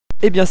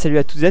Eh bien salut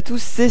à toutes et à tous,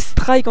 c'est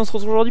Strike, on se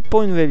retrouve aujourd'hui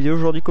pour une nouvelle vidéo.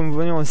 Aujourd'hui comme vous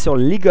voyez on est sur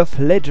League of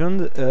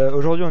Legends.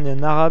 Aujourd'hui on est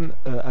en Aram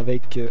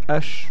avec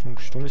Ashe, donc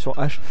je suis tombé sur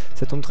Ashe.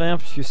 Ça tombe très bien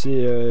puisque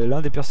c'est l'un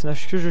des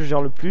personnages que je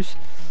gère le plus.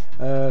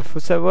 Faut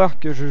savoir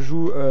que je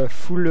joue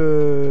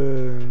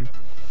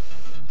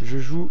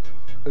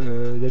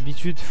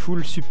d'habitude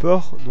full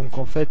support, donc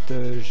en fait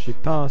j'ai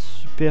pas un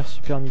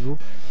super niveau.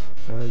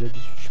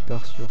 D'habitude je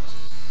pars sur...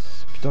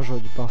 Putain,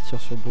 j'aurais dû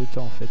partir sur Bruta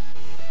en fait.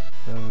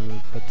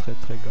 Pas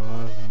très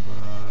grave,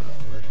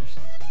 on va juste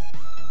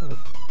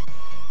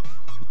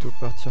plutôt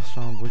partir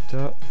sur un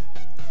Bruta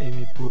et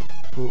mes pots,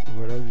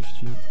 voilà,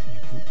 juste une, du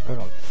coup, pas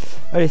grave.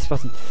 Allez, c'est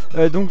parti.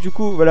 Donc du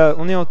coup, voilà,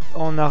 on est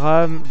en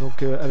Aram,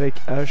 donc avec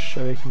Ashe,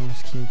 avec mon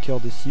skin Coeur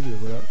de Cible,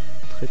 voilà,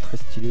 très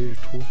stylé,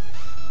 je trouve.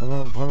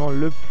 Vraiment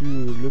le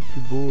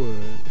plus beau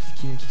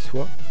skin qui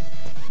soit.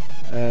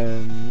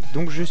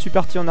 Donc je suis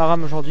parti en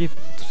Aram aujourd'hui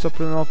tout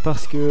simplement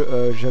parce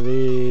que je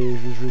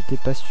n'étais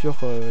pas sûr.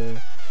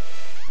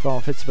 Enfin en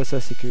fait c'est pas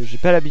ça, c'est que j'ai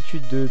pas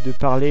l'habitude de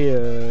parler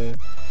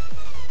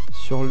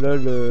sur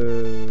LoL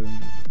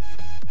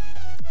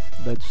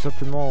tout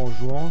simplement en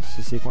jouant,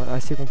 c'est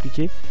assez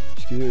compliqué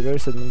puisque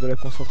LoL ça demande de la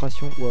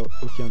concentration. Wow,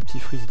 ok, un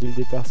petit freeze dès le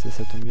départ, ça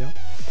tombe bien.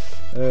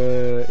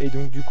 Et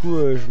donc du coup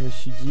je me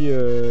suis dit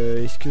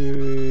est-ce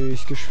que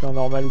je fais un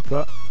normal ou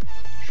pas.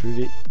 Je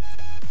vais...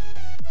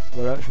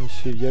 Voilà, je me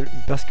suis fait viol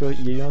parce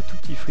qu'il y a eu un tout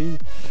petit freeze.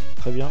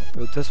 Très bien.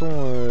 De toute façon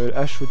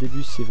Ashe au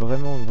début c'est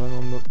vraiment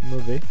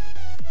mauvais.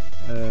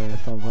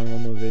 Enfin vraiment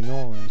mauvais,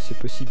 non, c'est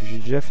possible. J'ai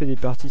déjà fait des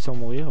parties sans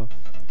mourir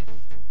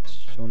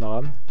en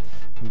Aram,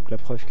 donc la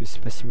preuve que c'est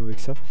pas si mauvais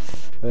que ça.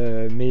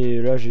 Mais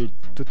là j'ai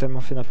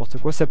totalement fait n'importe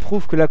quoi. Ça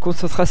prouve que la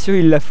concentration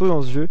il la faut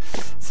dans ce jeu.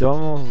 C'est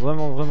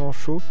vraiment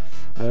chaud.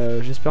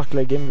 J'espère que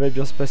la game va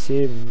bien se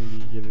passer.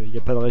 Il n'y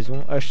a pas de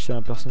raison. Ashe c'est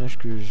un personnage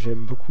que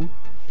j'aime beaucoup.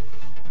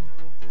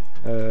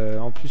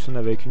 En plus on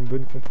avait avec une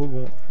bonne compo.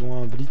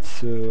 Bon un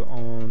blitz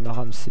en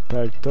Aram c'est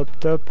pas le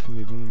top,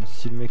 mais bon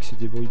si le mec se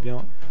débrouille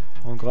bien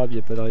en grab, il n'y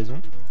a pas de raison.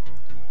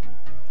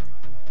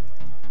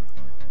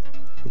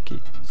 Ok,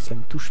 ça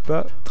ne touche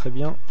pas, très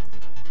bien.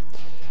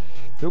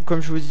 Donc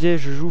comme je vous disais,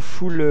 je joue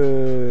full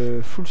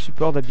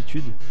support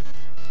d'habitude.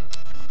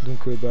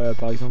 Donc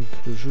par exemple,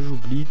 je joue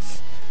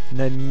Blitz,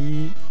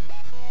 Nami.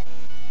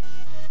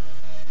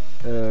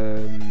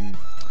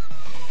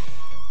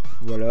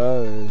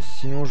 Voilà,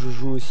 sinon je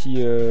joue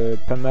aussi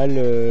pas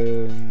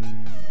mal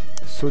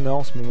Sona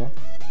en ce moment.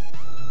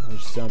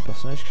 C'est un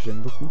personnage que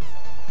j'aime beaucoup.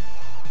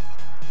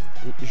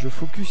 Et je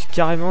focus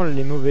carrément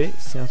les mauvais,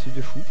 c'est un truc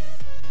de fou.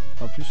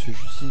 En plus je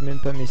n'utilise même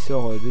pas mes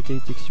sorts de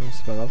détection,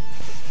 c'est pas grave.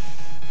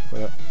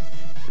 Voilà.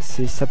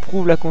 Ça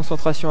prouve la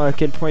concentration à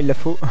quel point il la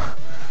faut.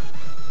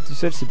 Tout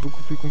seul c'est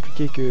beaucoup plus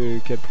compliqué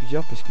qu'à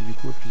plusieurs, parce que du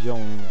coup à plusieurs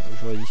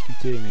j'aurais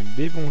discuté,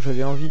 mais bon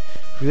j'avais envie.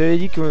 Je vous avais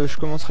dit que je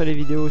commencerai les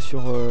vidéos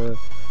sur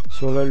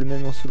LoL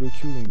même en solo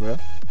queue, donc voilà.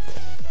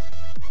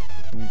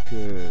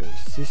 Donc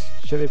c'est ce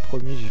que j'avais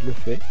promis, je le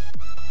fais.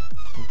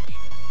 Donc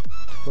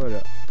voilà.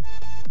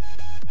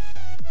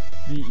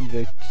 Lui il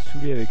va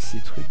saouler avec ses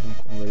trucs, donc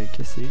on va les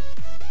casser.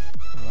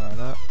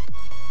 Voilà.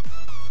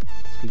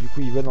 Parce que du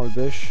coup il va dans le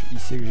bush, il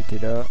sait que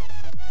j'étais là.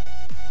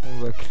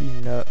 On va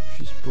clean là,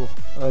 juste pour...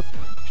 Hop,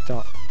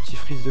 putain, petit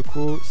freeze de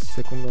co,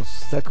 ça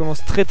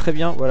commence très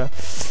bien, voilà.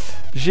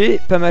 J'ai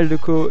pas mal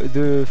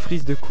de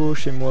freeze de co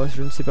chez moi,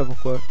 je ne sais pas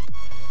pourquoi.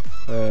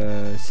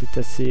 C'est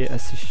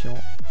assez chiant,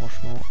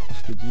 franchement, on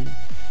se le dit.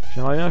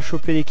 J'aimerais bien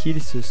choper les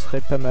kills, ce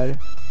serait pas mal.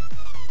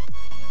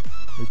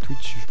 Le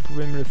Twitch, je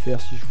pouvais me le faire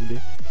si je voulais.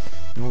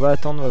 Mais on va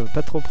attendre, on va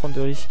pas trop prendre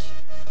de risques.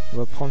 On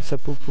va prendre sa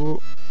popo.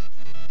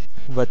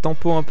 On va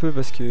tempo un peu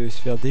parce que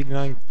se faire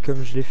déglingue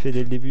comme je l'ai fait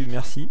dès le début,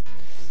 merci.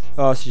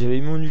 Ah, si j'avais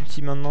eu mon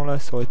ulti maintenant là,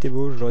 ça aurait été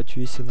beau, j'aurais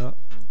tué Sona.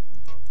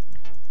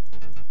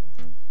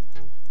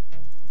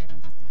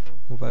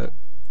 On va...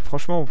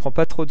 Franchement, on prend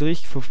pas trop de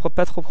risques, faut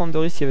pas trop prendre de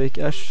risques avec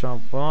Ashe, c'est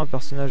vraiment un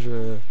personnage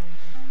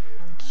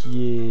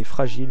qui est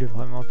fragile,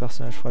 vraiment un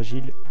personnage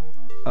fragile.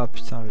 Ah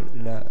putain,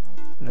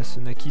 la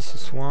Sonaki ce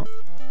soin.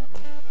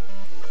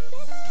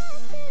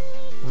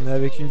 On est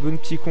avec une bonne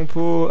petite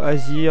compo,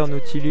 Azir,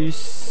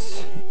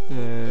 Nautilus,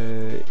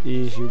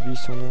 et j'ai oublié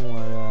son nom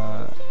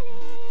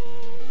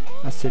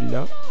à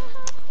celle-là.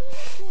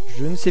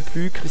 Je ne sais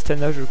plus,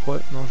 Cristana je crois,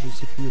 non je ne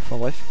sais plus, enfin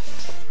bref.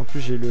 En plus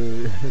j'ai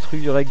le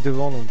truc du rec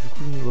devant, donc du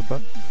coup je ne vois pas.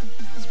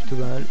 C'est plutôt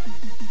banal.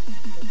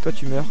 Toi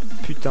tu meurs,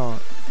 putain,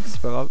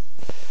 c'est pas grave.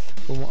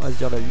 Au moins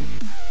Azir l'a eu.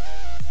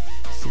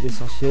 C'est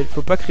l'essentiel.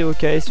 Faut pas créer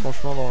OKS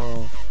franchement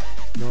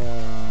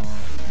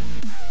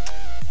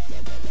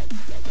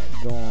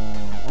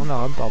en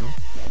Aram, pardon,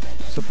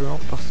 tout simplement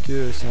parce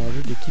que c'est un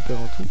jeu d'équipe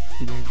avant tout,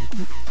 et donc du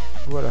coup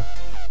voilà.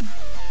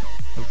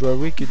 Donc, je dois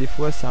avouer que des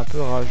fois c'est un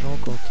peu rageant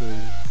quand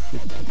il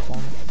faut tout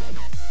prendre,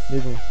 mais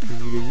bon, que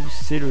voulez-vous,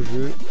 c'est le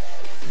jeu.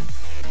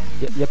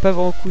 Il n'y a pas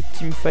vraiment beaucoup de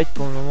teamfight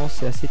pour le moment,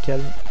 c'est assez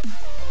calme,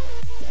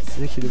 c'est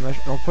ça qui est dommage.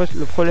 En fait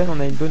le problème, on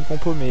a une bonne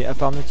compo, mais à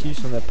part Nautilus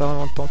on n'a pas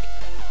vraiment de tank.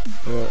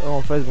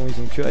 En face bon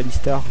ils ont que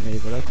Alistar, mais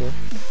voilà quoi.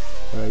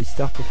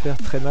 Alistar peut faire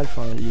très mal,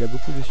 enfin il a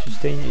beaucoup de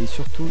sustain et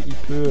surtout il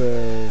peut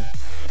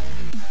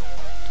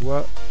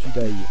toi tu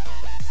die.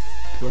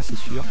 Toi c'est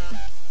sûr.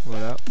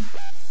 Voilà.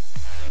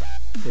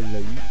 Elle l'a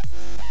eu.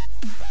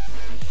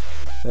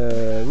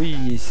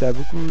 Oui, ça a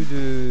beaucoup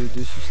de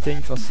sustain,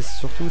 enfin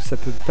surtout ça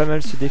peut pas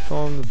mal se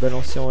défendre,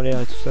 balancer en l'air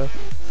et tout ça.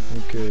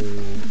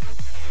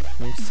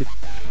 Donc c'est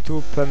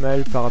plutôt pas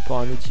mal par rapport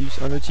à un Nautilus.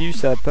 Un Nautilus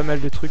ça a pas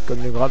mal de trucs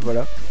comme le grab,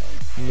 voilà.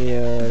 Mais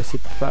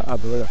c'est pas... Ah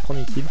bah voilà,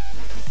 premier kill.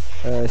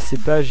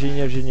 C'est pas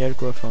génial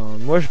quoi. Enfin,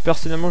 moi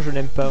personnellement je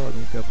l'aime pas,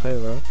 donc après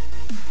voilà.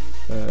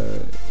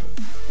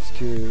 Parce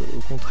que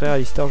au contraire,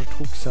 Alistar je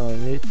trouve que c'est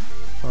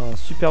un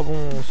super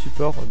bon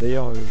support.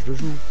 D'ailleurs je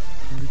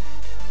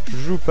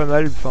joue pas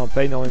mal, enfin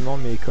pas énormément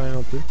mais quand même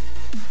un peu.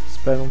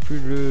 C'est pas non plus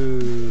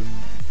le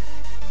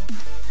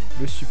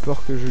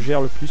support que je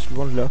gère le plus,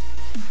 loin de là.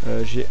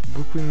 J'ai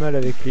beaucoup de mal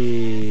avec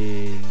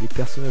les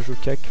personnages au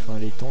cac, enfin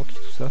les tanks et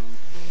tout ça.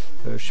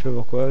 Je sais pas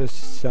pourquoi,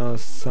 c'est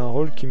un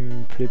rôle qui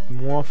me plaît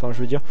moins, enfin je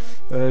veux dire,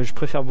 je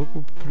préfère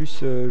beaucoup plus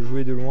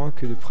jouer de loin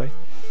que de près.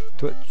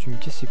 Toi tu me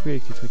casses les couilles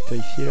avec tes trucs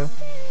terrifiés là.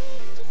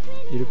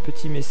 Et le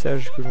petit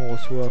message que l'on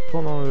reçoit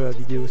pendant la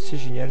vidéo, c'est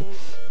génial.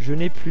 Je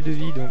n'ai plus de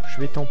vie donc je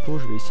vais tempo,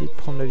 je vais essayer de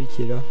prendre la vie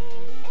qui est là.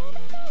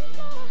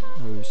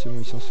 C'est bon,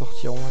 ils s'en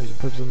sortiront, ils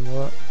ont pas besoin de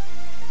moi.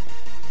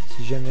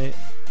 Si jamais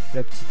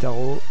la petite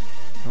arrow,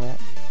 non,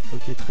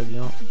 ok très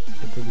bien, il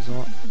n'y a pas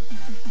besoin.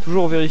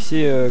 Toujours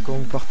vérifier quand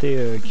vous partez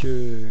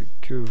que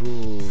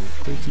vos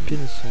coéquipiers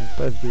ne sont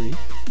pas violés.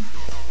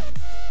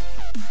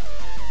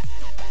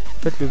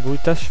 En fait le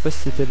brutas, je sais pas si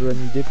c'était la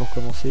bonne idée pour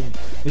commencer,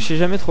 mais je sais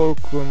jamais trop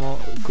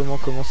comment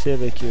commencer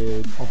avec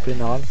en plein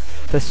Aram.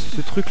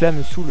 Ce truc là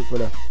me saoule,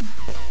 voilà.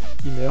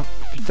 Il meurt,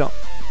 putain.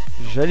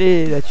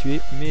 J'allais la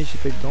tuer, mais j'ai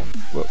pas eu le temps.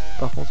 Oh,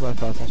 par contre on va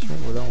faire attention,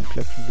 voilà on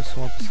claque le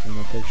soin parce qu'on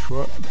n'a pas le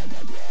choix.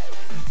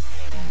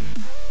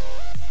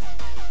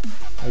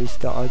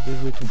 Alistar, arrête de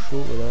jouer ton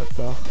show, voilà,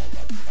 part.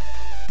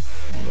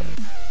 On va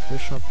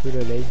push un peu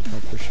la lane, enfin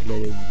push la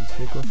lane vite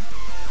fait quoi.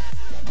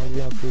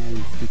 Enlever un peu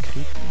les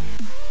creeps.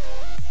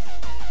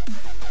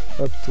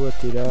 Hop, toi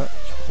t'es là,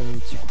 tu prends mon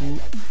petit coup,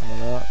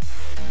 voilà.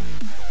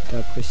 T'as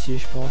apprécié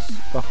je pense.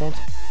 Par contre,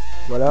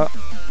 voilà,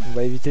 on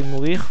va éviter de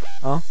mourir,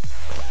 hein.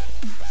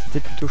 C'était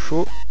plutôt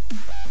chaud.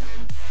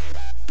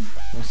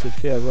 On s'est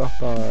fait avoir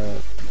par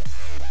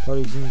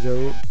le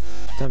Xingzao.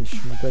 Putain mais je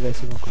suis même pas allé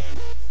assez loin quoi.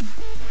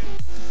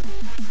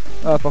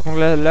 Ah par contre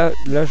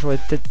là j'aurais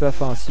peut-être pas,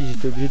 enfin si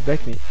j'étais obligé de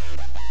back mais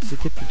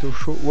c'était plutôt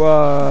chaud.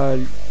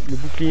 Waouh, le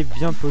bouclier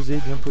bien posé,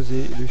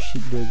 le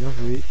shield bien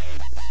joué,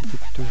 c'était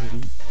plutôt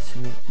joli.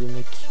 Sinon le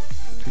mec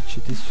Twitch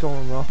était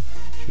sûrement mort.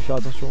 Je vais faire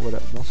attention, voilà,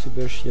 dans ce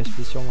bush il y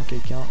a sûrement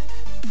quelqu'un.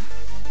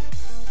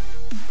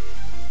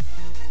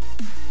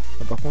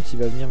 Ah, par contre il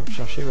va venir me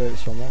chercher, ouais,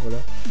 sûrement, voilà.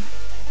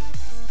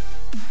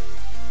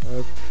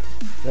 Hop.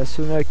 La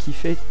Sona qui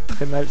fait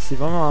très mal, c'est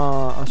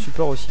vraiment un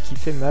support aussi qui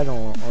fait mal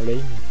en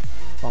lane.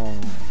 En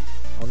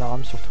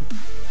Aram surtout,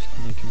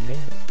 puisqu'il n'y a qu'une lane.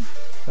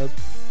 Hop,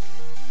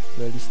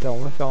 la Alistar,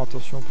 on va faire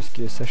attention parce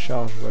que ça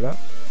charge, voilà.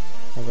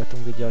 On va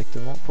tomber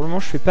directement. Pour le moment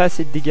je fais pas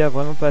assez de dégâts,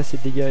 vraiment pas assez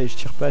de dégâts et je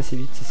tire pas assez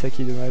vite, c'est ça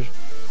qui est dommage.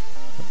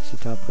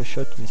 C'était un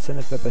pré-shot mais ça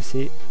n'a pas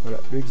passé. Voilà,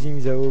 le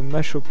Xingzao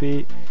m'a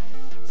chopé,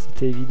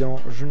 c'était évident,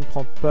 je ne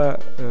prends pas,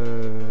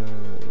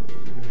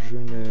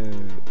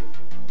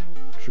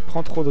 je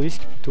prends trop de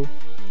risques plutôt.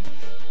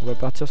 On va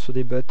partir sur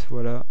des bots,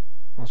 voilà.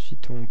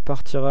 Ensuite on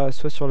partira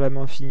soit sur la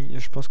main finie,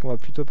 je pense qu'on va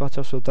plutôt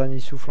partir sur le dernier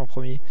souffle en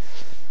premier.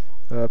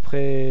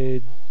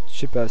 Après, je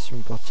sais pas si on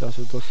partira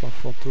sur le torse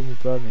fantôme ou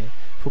pas, mais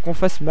faut qu'on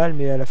fasse mal,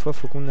 mais à la fois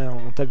faut qu'on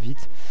tape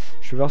vite.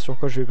 Je vais voir sur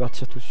quoi je vais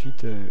partir tout de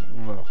suite,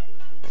 on va voir.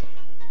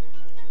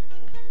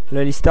 Là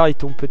l'Alistar il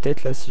tombe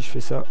peut-être là si je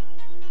fais ça.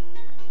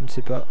 Je ne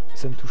sais pas,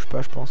 ça ne touche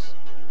pas je pense.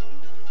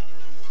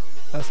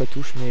 Ah ça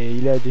touche mais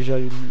il a déjà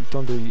eu le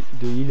temps de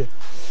heal. Et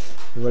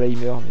voilà il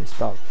meurt mais c'est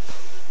pas grave.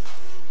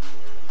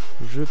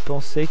 Je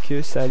pensais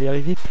que ça allait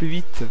arriver plus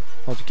vite.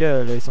 En tout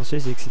cas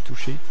l'essentiel c'est que c'est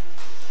touché.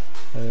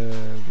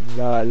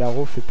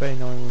 L'Aro fait pas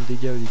énormément de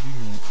dégâts au début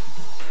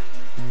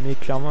mais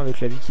clairement avec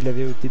la vie qu'il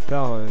avait au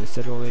départ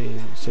ça lui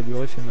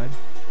aurait fait mal.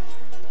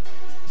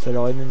 Ça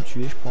l'aurait même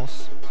tué je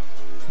pense.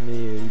 Mais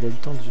il a eu le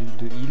temps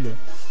de heal.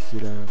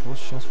 C'est la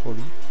grosse chance pour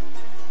lui.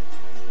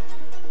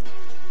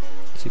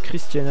 C'est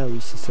Christiana, oui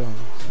c'est ça.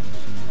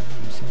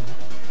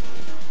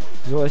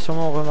 Vous aurez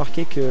sûrement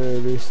remarqué que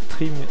le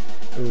stream,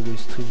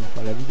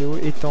 enfin la vidéo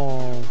est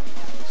en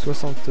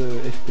 60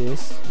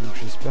 fps, donc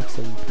j'espère que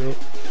ça vous plaît.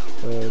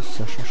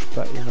 Ça change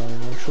pas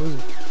énormément de choses,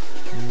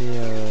 mais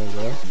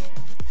voilà.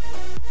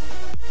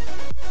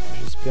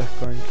 J'espère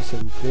quand même que ça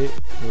vous plaît.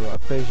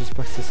 Après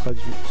j'espère que ça sera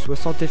du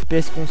 60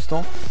 fps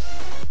constant.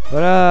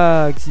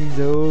 Voilà,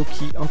 Xingzao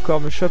qui encore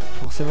me chope.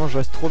 Forcément je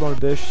reste trop dans le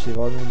bush, c'est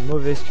vraiment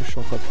mauvais ce que je suis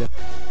en train de faire.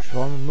 Je suis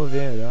vraiment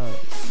mauvais là,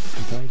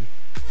 c'est dingue.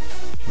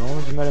 J'ai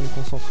vraiment du mal à me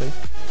concentrer.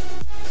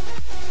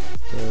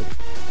 On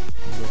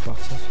va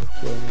partir sur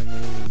quoi?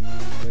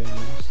 Ouais,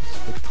 non, ça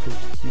c'est pas très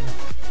utile.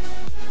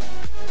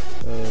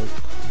 On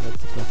va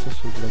peut-être partir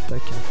sur de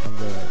l'attaque, hein. Enfin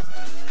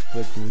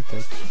de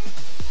l'attaque.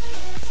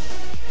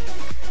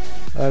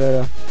 Ah là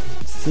là,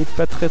 c'est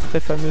pas très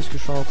fameux ce que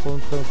je suis en train de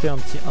présenter, un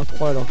petit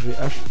 1-3 alors que j'ai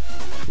Ashe.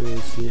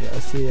 c'est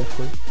assez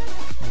affreux.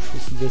 Donc, je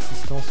fais 6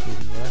 assistances, mais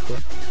voilà quoi.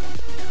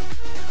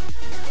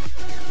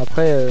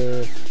 Après,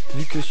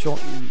 vu que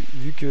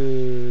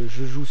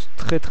je joue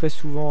très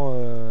souvent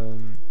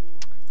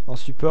en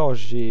support,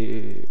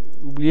 j'ai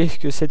oublié ce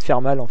que c'est de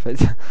faire mal en fait.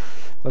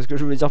 Ce que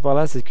je voulais dire par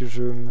là, c'est que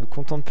je me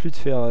contente plus de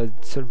faire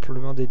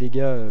simplement des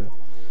dégâts.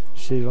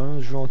 J'essaie vraiment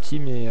de jouer en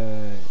team et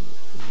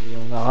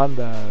en Aram,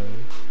 bah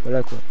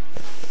voilà quoi.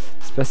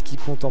 C'est pas ce qui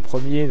compte en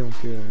premier, donc.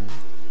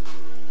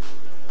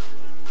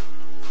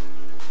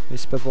 Mais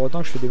c'est pas pour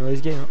autant que je fais des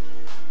mauvaises games. Hein.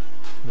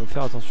 On va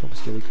faire attention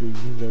parce qu'avec le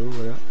Zing là-haut,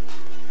 voilà.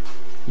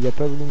 Il a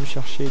pas voulu me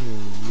chercher, mais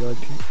il aurait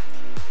pu.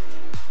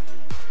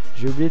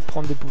 J'ai oublié de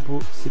prendre des popos,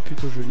 c'est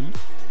plutôt joli.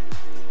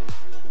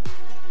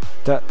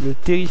 T'as le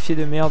terrifié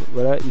de merde,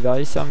 voilà, il va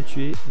réussir à me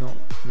tuer. Non,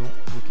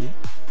 ok,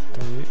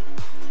 tant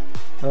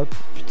mieux. Hop,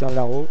 putain,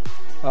 l'aro.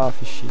 Ah,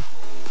 fait chier.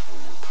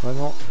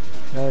 Vraiment,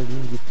 là,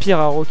 l'une des pires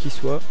arrows qui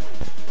soit.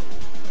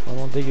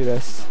 Vraiment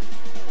dégueulasse.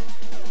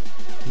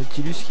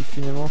 Nautilus qui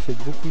finalement fait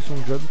beaucoup son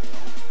job,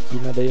 qui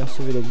m'a d'ailleurs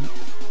sauvé la vie.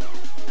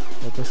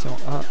 On va passer en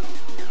A.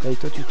 Allez,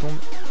 toi tu tombes,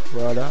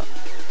 voilà.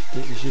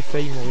 Et j'ai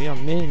failli mourir,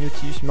 mais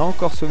Nautilus m'a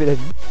encore sauvé la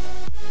vie.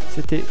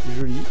 C'était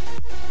joli.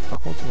 Par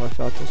contre, on va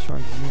faire attention à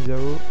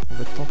Xingzao. On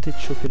va tenter de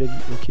choper la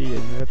vie. Ok, il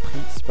me l'a pris,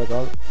 c'est pas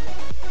grave.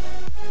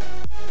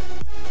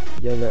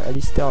 Il y a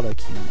Alistair là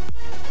qui...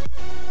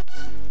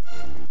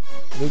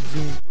 Le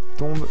Xing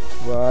tombe.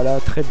 Voilà,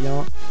 très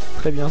bien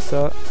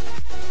ça.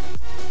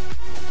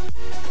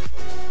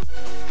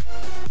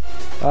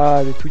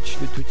 Ah, le Twitch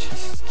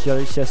qui a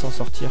réussi à s'en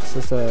sortir.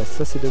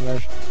 Ça c'est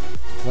dommage.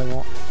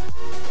 Vraiment.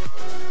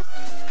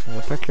 On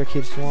va pas claquer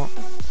le soin.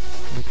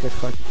 On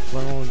claquera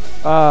vraiment.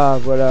 Ah,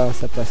 voilà,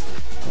 ça passe.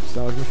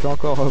 Ça, je me fais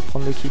encore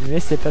prendre le kill, mais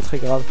c'est pas très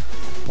grave.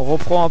 On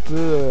reprend un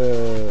peu,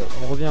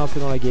 on revient un peu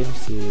dans la game,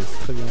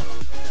 c'est très bien.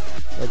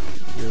 Hop,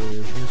 je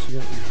me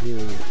souviens,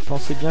 je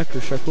pensais bien que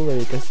le Chaco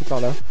allait passer par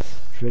là.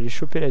 Je vais aller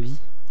choper la vie.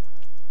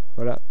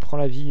 Voilà, prends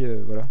la vie,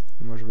 voilà.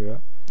 Moi je vais là.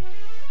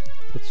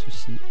 Pas de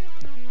soucis.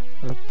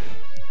 Hop.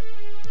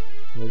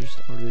 On va juste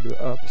enlever le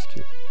A parce que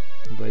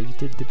on va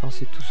éviter de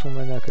dépenser tout son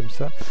mana comme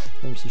ça.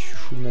 Même si je suis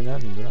full mana,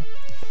 mais voilà.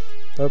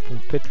 Hop, on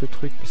pète le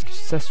truc parce que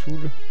ça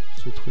saoule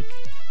ce truc.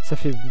 Ça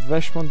fait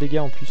vachement de dégâts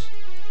en plus.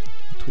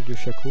 Le truc de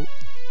Chaco.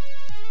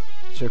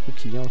 Chaco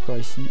qui vient encore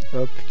ici.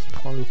 Hop, qui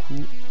prend le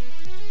coup.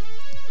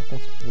 Par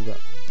contre, on va.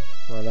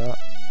 Voilà.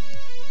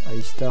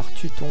 Alistar,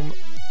 tu tombes.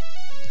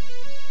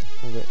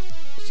 On va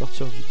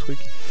sortir du truc.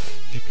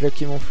 J'ai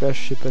claqué mon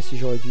flash. Je sais pas si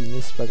j'aurais dû,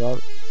 mais c'est pas grave.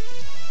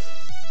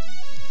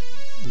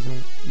 Disons,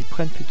 ils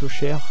prennent plutôt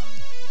cher.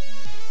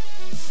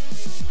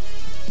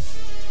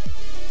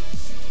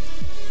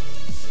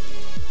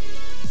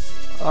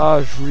 Ah,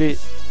 je voulais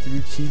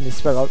l'ulti, mais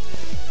c'est pas grave.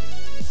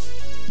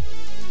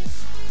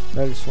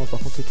 Là, le soin par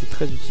contre était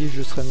très utile,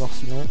 je serais mort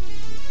sinon.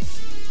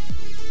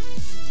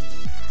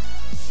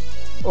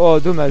 Oh,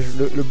 dommage,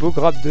 le beau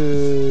grab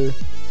de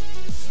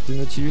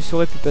Nautilus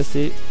aurait pu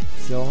passer.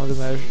 C'est vraiment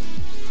dommage.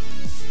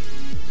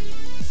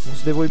 On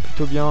se débrouille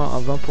plutôt bien, un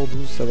 20 pour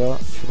 12, ça va.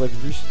 Il faudrait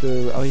juste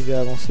arriver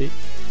à avancer.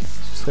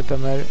 Ce serait pas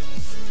mal.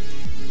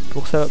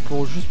 Pour ça,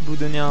 pour juste vous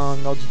donner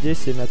un ordre d'idée,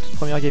 c'est ma toute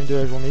première game de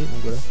la journée,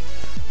 donc voilà.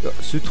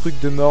 Ce truc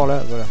de mort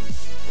là, voilà.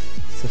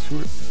 Ça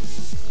saoule.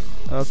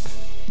 Hop.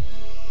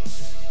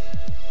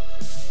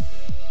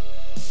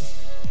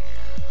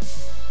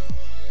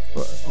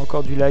 Ouais,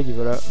 encore du lag,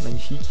 voilà,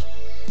 magnifique.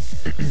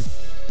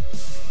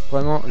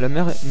 Vraiment la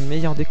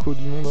meilleure déco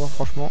du monde, hein,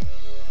 franchement.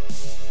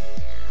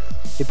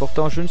 Et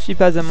pourtant, je ne suis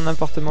pas à mon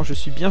appartement, je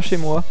suis bien chez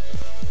moi.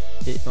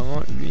 Et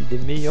vraiment, l'une des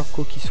meilleures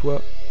co qui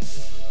soit.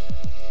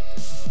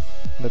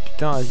 Bah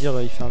putain, Azir,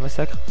 il fait un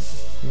massacre.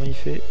 Comment il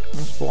fait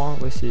 11 pour 1,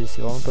 ouais, c'est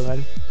vraiment pas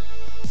mal.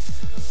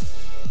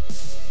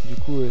 Du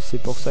coup,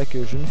 c'est pour ça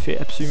que je ne fais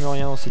absolument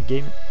rien dans cette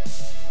game.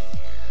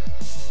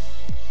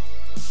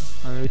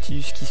 Un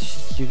Nautilus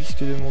qui risque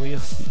de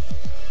mourir si...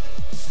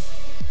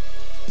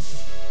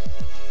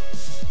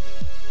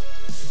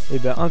 Et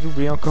ben un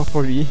doublé encore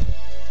pour lui.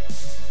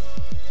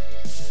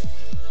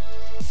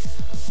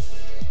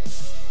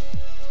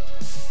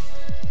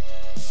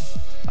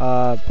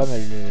 Ah, pas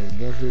mal,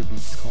 bien joué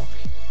Blitzcrank.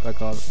 Pas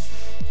grave.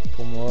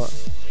 Pour moi,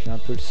 j'ai un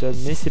peu le seum,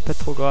 mais c'est pas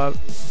trop grave.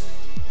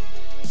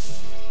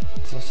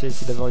 L'essentiel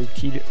c'est d'avoir eu le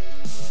kill.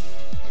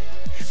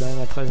 Je suis quand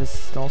même à 13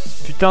 assistances.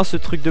 Putain, ce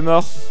truc de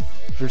mort.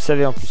 Je le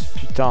savais en plus.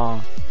 Putain.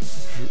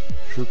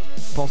 Je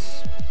pense...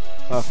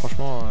 Ah,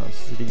 franchement,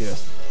 c'est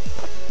dégueulasse.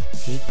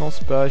 J'y pense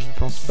pas.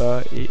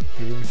 Et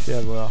je me fais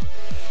avoir.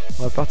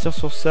 On va partir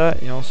sur ça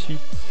et ensuite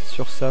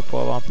sur ça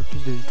pour avoir un peu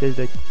plus de vitesse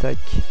d'attaque.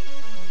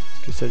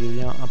 Parce que ça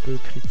devient un peu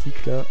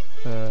critique là.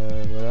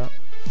 Voilà.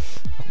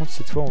 Par contre,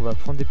 cette fois, on va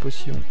prendre des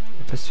potions.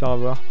 On va pas se faire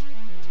avoir.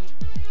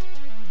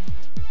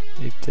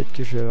 Et peut-être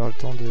que je vais avoir le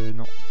temps de...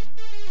 Non.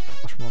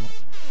 Franchement,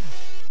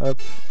 non.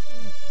 Hop.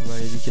 On va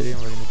les décaler,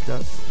 on va les mettre là.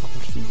 Par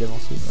contre, je t'ai dit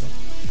d'avancer, voilà.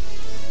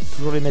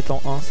 Toujours les mettre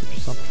en 1, c'est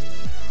plus simple.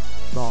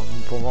 Enfin,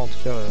 pour moi, en tout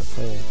cas,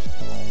 après,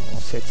 en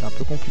 7, c'est un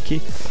peu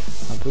compliqué.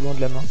 C'est un peu loin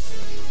de la main.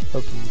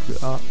 Hop, on monte le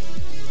A.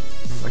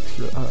 On max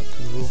le A,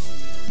 toujours.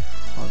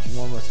 Enfin, du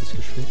moins, moi, c'est ce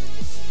que je fais.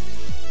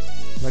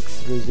 Max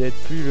le Z,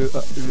 plus le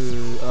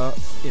A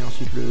et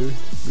ensuite le E.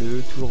 Le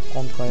E, toujours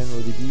prendre quand même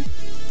au début,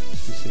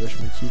 parce que c'est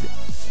vachement utile,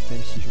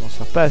 même si je m'en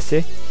sers pas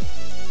assez.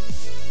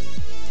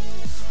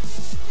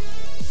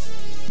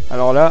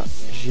 Alors là,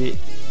 j'ai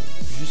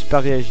juste pas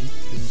réagi,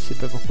 je ne sais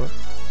pas pourquoi.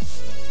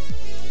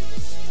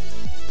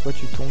 Toi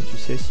tu tombes, tu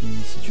sais si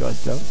tu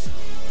restes là.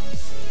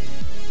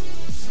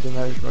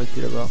 Dommage, j'aurais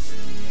pu l'avoir.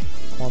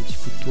 Prends un petit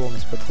coup de tour, mais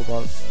c'est pas trop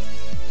grave.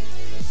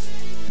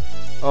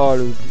 Oh,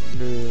 le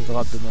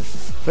grab, dommage.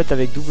 En fait,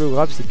 avec double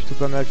grab, c'est plutôt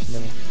pas mal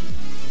finalement.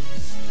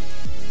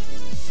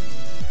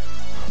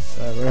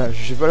 Voilà,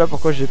 je sais pas là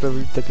pourquoi j'ai pas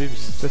voulu le taper, parce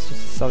que de toute façon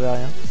ça servait à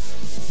rien.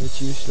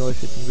 Nautilus l'aurait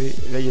fait tomber.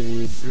 Là, il y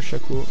avait le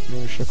Chaco,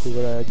 mais le Chaco,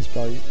 voilà, a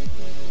disparu.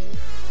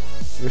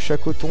 Le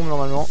Chaco tombe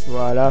normalement.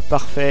 Voilà,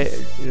 parfait.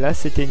 Là,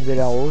 c'était une belle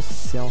arrow,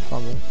 c'est enfin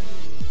bon.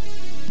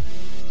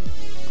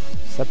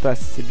 Ça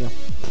passe, c'est bien.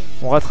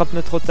 On rattrape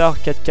notre retard,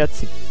 4-4,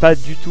 c'est pas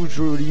du tout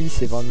joli,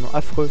 c'est vraiment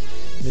affreux.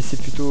 Mais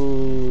c'est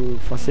plutôt...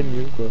 Enfin, c'est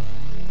mieux, quoi.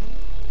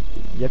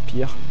 Il y a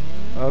pire.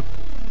 Hop,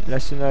 la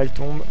Sona, elle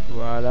tombe.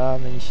 Voilà,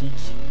 magnifique.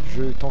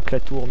 Je tank la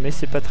tour, mais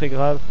c'est pas très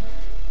grave.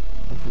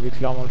 On pouvait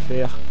clairement le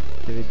faire.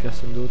 Il y avait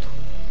personne d'autre.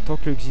 Tant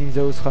que le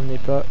Xingzao se ramenait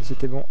pas,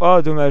 c'était bon.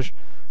 Oh, dommage.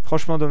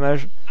 Franchement,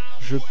 dommage.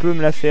 Je peux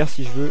me la faire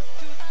si je veux.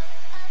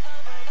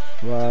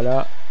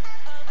 Voilà.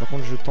 Par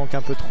contre, je tank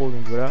un peu trop,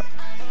 donc voilà.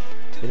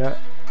 Et là,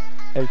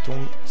 elle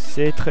tombe.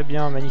 C'est très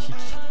bien, magnifique.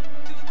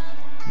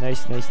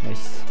 Nice, nice,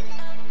 nice.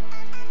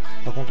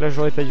 Par contre, là,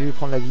 j'aurais pas dû lui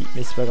prendre la vie,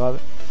 mais c'est pas grave.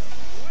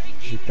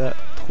 J'ai pas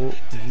trop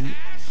vu.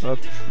 Hop,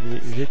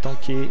 j'ai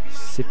tanké.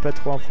 C'est pas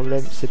trop un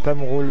problème. C'est pas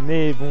mon rôle,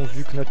 mais bon,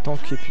 vu que notre tank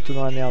est plutôt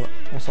dans la merde,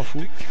 on s'en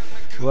fout.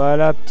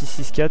 Voilà, petit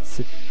 6-4,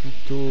 c'est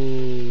plutôt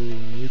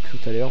mieux que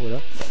tout à l'heure, voilà.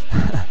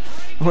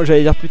 Bon,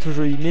 j'allais dire plutôt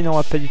joli, mais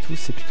non, pas du tout,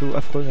 c'est plutôt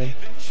affreux même.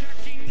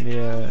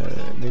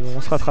 Mais bon,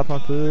 on se rattrape un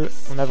peu.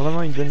 On a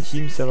vraiment une bonne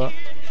team, ça va.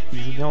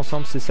 Ils jouent bien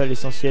ensemble, c'est ça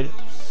l'essentiel.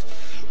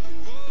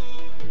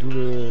 D'où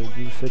le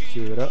fait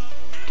que, voilà.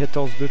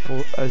 14-2 pour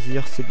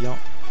Azir, c'est bien.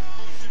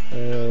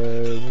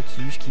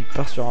 Nautilus qui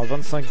part sur un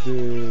 25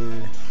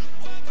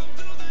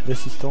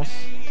 d'assistance.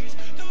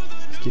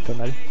 Ce qui est pas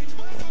mal.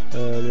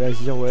 Le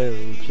Azir, ouais,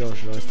 au pire,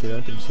 je vais rester là,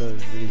 comme ça,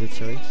 je vais les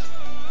attirer.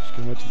 Parce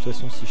que moi, de toute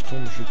façon, si je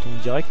tombe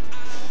direct.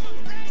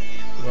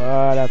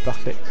 Voilà,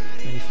 parfait.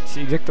 Magnifique.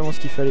 C'est exactement ce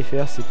qu'il fallait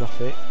faire, c'est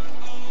parfait.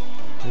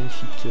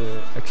 Magnifique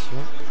action.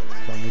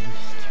 Enfin, magnifique,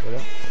 voilà.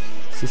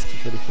 C'est ce qu'il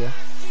fallait faire.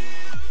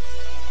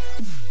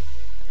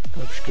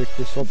 Hop, je claque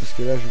le sort parce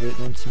que là, je vais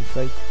dans le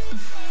teamfight.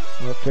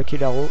 On va claquer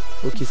l'arrow.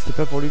 Ok, c'était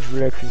pas pour lui que je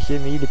voulais la cliquer,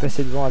 mais il est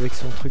passé devant avec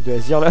son truc de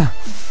Azir là.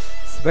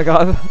 C'est pas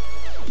grave.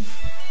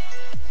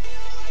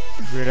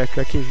 Je voulais la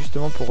claquer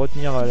justement pour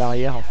retenir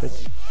l'arrière en fait.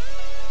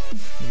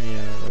 Mais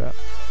voilà.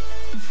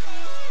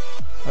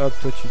 Hop,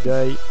 toi tu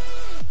die.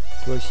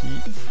 Toi aussi.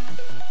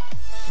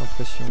 Sans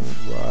pression.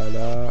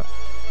 Voilà.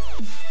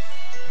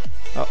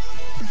 Ah,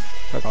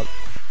 pas grave.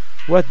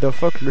 What the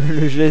fuck,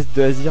 le geste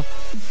de Azir.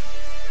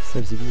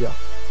 Ça faisait bizarre.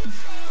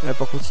 Là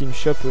par contre s'il me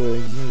chope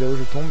Xingzao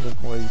je tombe, donc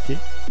on va éviter.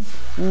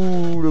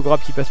 Ouh, le grab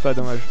qui passe pas,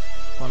 dommage.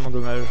 Vraiment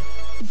dommage.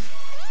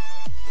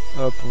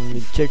 Hop, on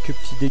met quelques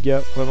petits dégâts.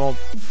 Vraiment,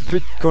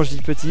 quand je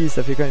dis petit,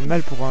 ça fait quand même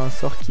mal pour un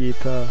sort qui est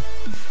pas...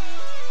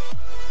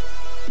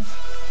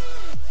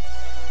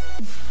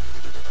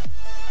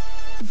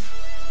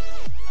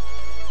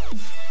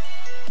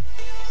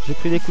 J'ai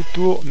pris des coups de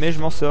tour, mais je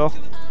m'en sors.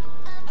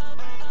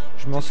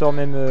 Je m'en sors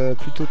même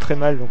plutôt très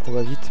mal, donc on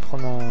va vite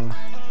prendre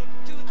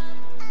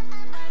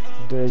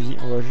de la vie.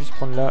 On va juste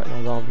prendre là et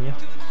on va revenir.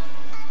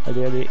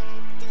 Allez, allez.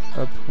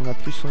 Hop, on a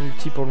plus son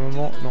ulti pour le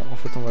moment. Non, en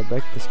fait on va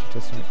back parce que de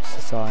toute façon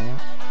ça sert à rien.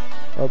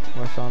 Hop,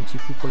 on va faire un petit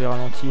coup pour les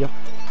ralentir.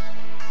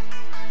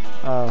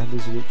 Ah,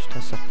 désolé, tu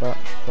t'en sors pas,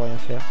 je peux rien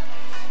faire.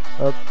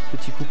 Hop,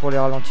 petit coup pour les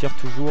ralentir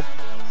toujours.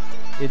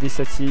 Aider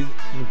sa cible,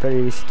 ne pas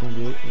les laisser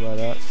tomber.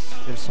 Voilà,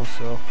 elle s'en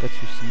sort, pas de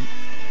soucis.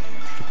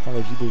 Je prends la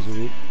vie,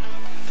 désolé.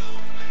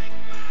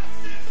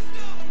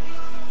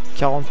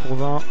 40 pour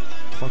 20,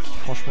 tranquille,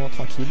 franchement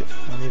tranquille.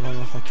 On est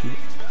vraiment tranquille.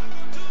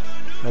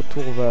 La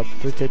tour va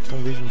peut-être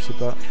tomber, je ne sais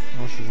pas.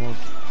 Non,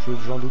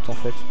 j'en doute en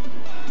fait.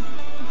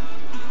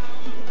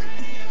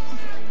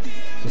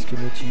 Parce que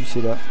Nautilus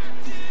est là.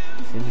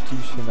 Et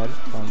Nautilus fait mal.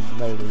 Enfin,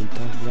 mal, il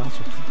tank bien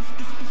surtout.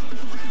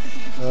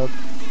 Hop.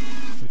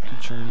 Le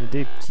Twitch, on met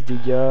des petits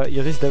dégâts.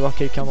 Il risque d'avoir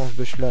quelqu'un dans ce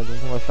bush là, donc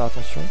on va faire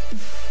attention.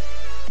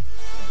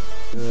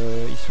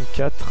 Ils sont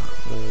 4.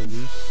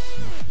 Oui,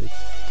 en fait.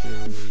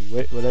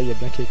 Ouais, voilà, il y a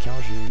bien quelqu'un,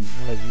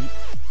 on l'a vu.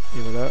 Et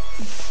voilà.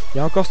 Il y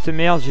a encore cette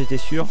merde, j'étais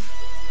sûr.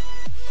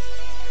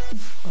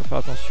 On va faire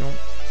attention,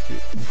 parce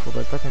qu'il ne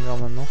faudrait pas qu'on meure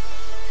maintenant.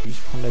 Je vais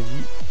juste prendre la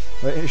vie.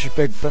 Ouais, je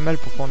pack pas mal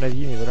pour prendre la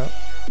vie, mais voilà.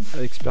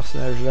 Avec ce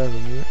personnage là, vaut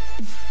mieux.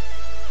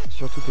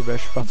 Surtout que bah,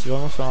 je suis parti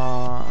vraiment sur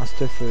un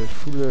stuff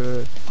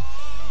full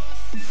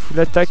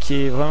attaque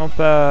et vraiment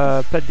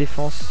pas de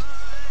défense.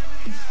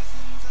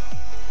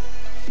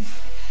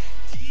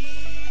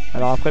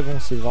 Alors après bon,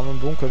 c'est vraiment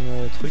bon comme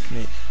truc,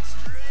 mais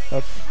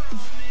hop.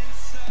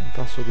 On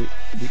part sur des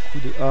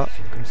coups de A,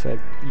 comme ça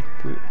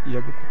il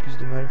a beaucoup plus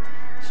de mal.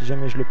 Si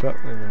jamais je l'ai pas. Ouais,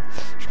 voilà.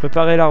 Je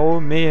préparais l'arrow,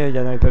 mais il n'y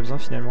en avait pas besoin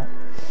finalement.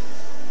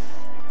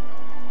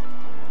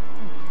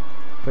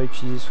 Pas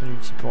utiliser son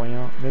outil pour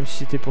rien. Même si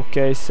c'était pour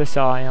KS, ça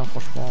sert à rien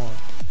franchement.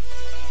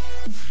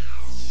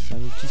 C'est un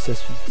outil, ça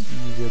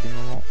s'utilise à des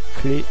moments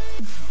clés.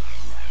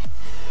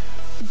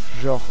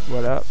 Genre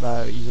voilà,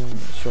 bah ils ont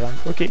sur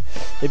un. Ok.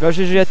 Et ben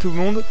GG à tout le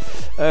monde.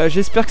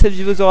 J'espère que cette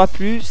vidéo vous aura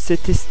plu.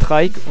 C'était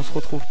Strike. On se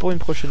retrouve pour une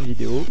prochaine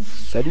vidéo.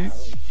 Salut.